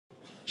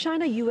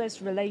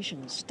China-U.S.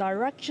 relations,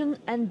 direction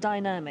and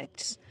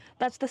dynamics.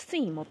 That's the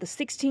theme of the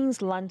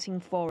 16th Lanting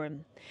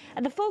Forum.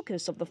 And the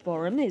focus of the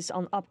forum is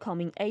on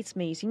upcoming 8th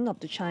meeting of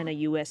the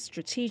China-U.S.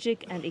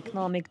 Strategic and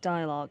Economic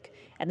Dialogue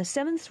and the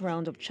 7th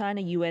round of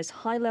China-U.S.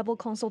 high-level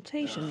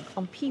consultation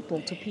on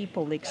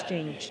people-to-people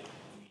exchange.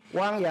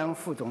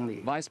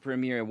 Vice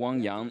Premier Wang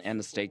Yang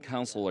and State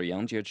Councilor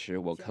Yang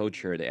Jiechi will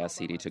co-chair the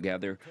s&ed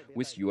together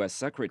with U.S.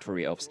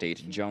 Secretary of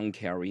State John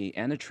Kerry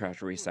and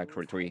Treasury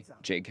Secretary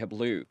Jacob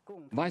Lew.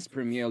 Vice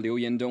Premier Liu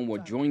Yandong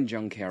will join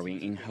John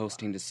Kerry in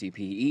hosting the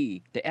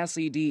CPE. The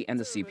s&ed and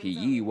the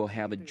CPE will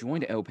have a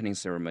joint opening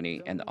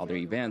ceremony and other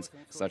events,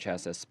 such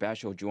as a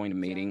special joint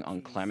meeting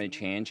on climate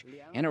change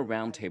and a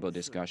roundtable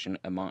discussion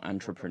among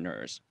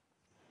entrepreneurs.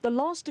 The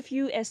last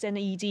few s&ed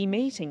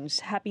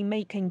meetings have been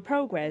making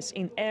progress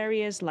in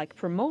areas like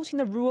promoting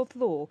the rule of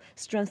law,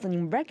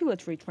 strengthening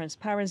regulatory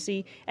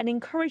transparency, and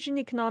encouraging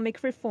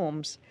economic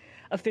reforms.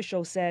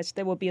 Officials said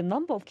there will be a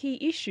number of key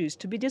issues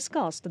to be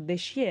discussed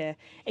this year,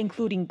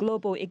 including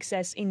global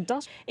excess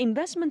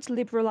investment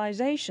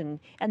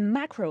liberalization and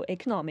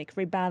macroeconomic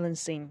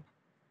rebalancing.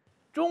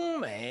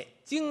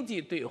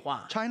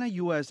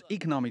 China-U.S.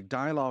 economic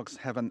dialogues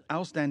have an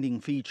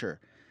outstanding feature.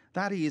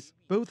 That is,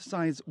 both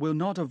sides will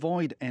not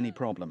avoid any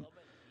problem.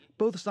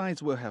 Both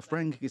sides will have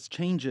frank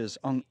exchanges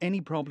on any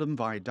problem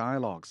via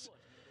dialogues.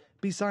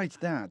 Besides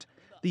that,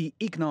 the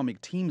economic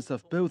teams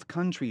of both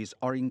countries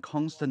are in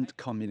constant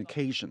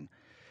communication.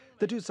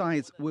 The two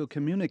sides will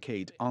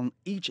communicate on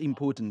each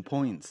important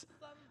points.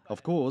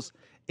 Of course,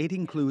 it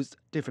includes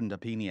different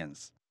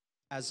opinions.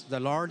 As the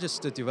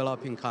largest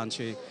developing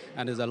country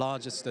and the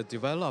largest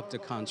developed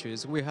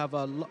countries, we have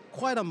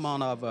quite an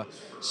amount of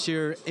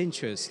shared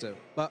interest.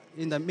 But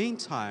in the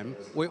meantime,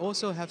 we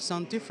also have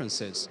some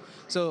differences.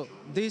 So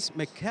this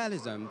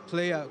mechanism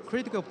plays a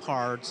critical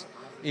part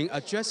in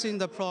addressing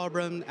the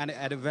problem and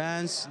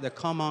advance the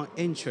common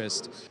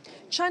interest.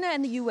 China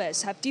and the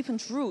U.S. have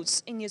deepened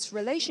roots in its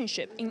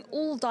relationship in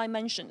all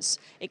dimensions: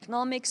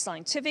 economic,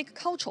 scientific,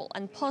 cultural,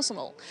 and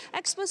personal.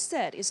 Experts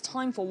said it's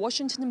time for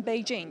Washington and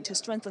Beijing to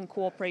strengthen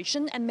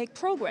cooperation and make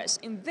progress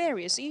in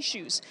various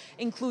issues,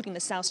 including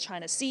the South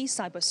China Sea,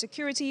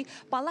 cybersecurity,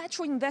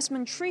 bilateral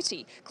investment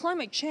treaty,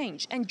 climate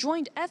change, and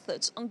joint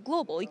efforts on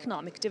global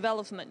economic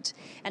development.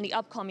 And the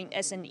upcoming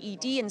s&ed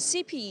and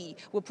CPE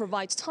will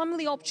provide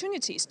timely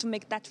opportunities to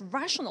make that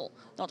rational,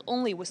 not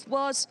only with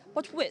words,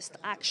 but with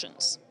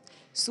actions.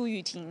 Su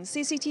Yuting,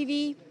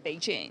 CCTV,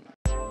 Beijing.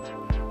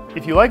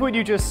 If you like what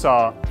you just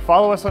saw,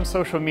 follow us on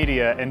social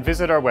media and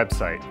visit our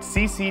website,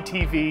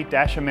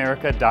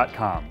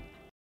 cctv-america.com.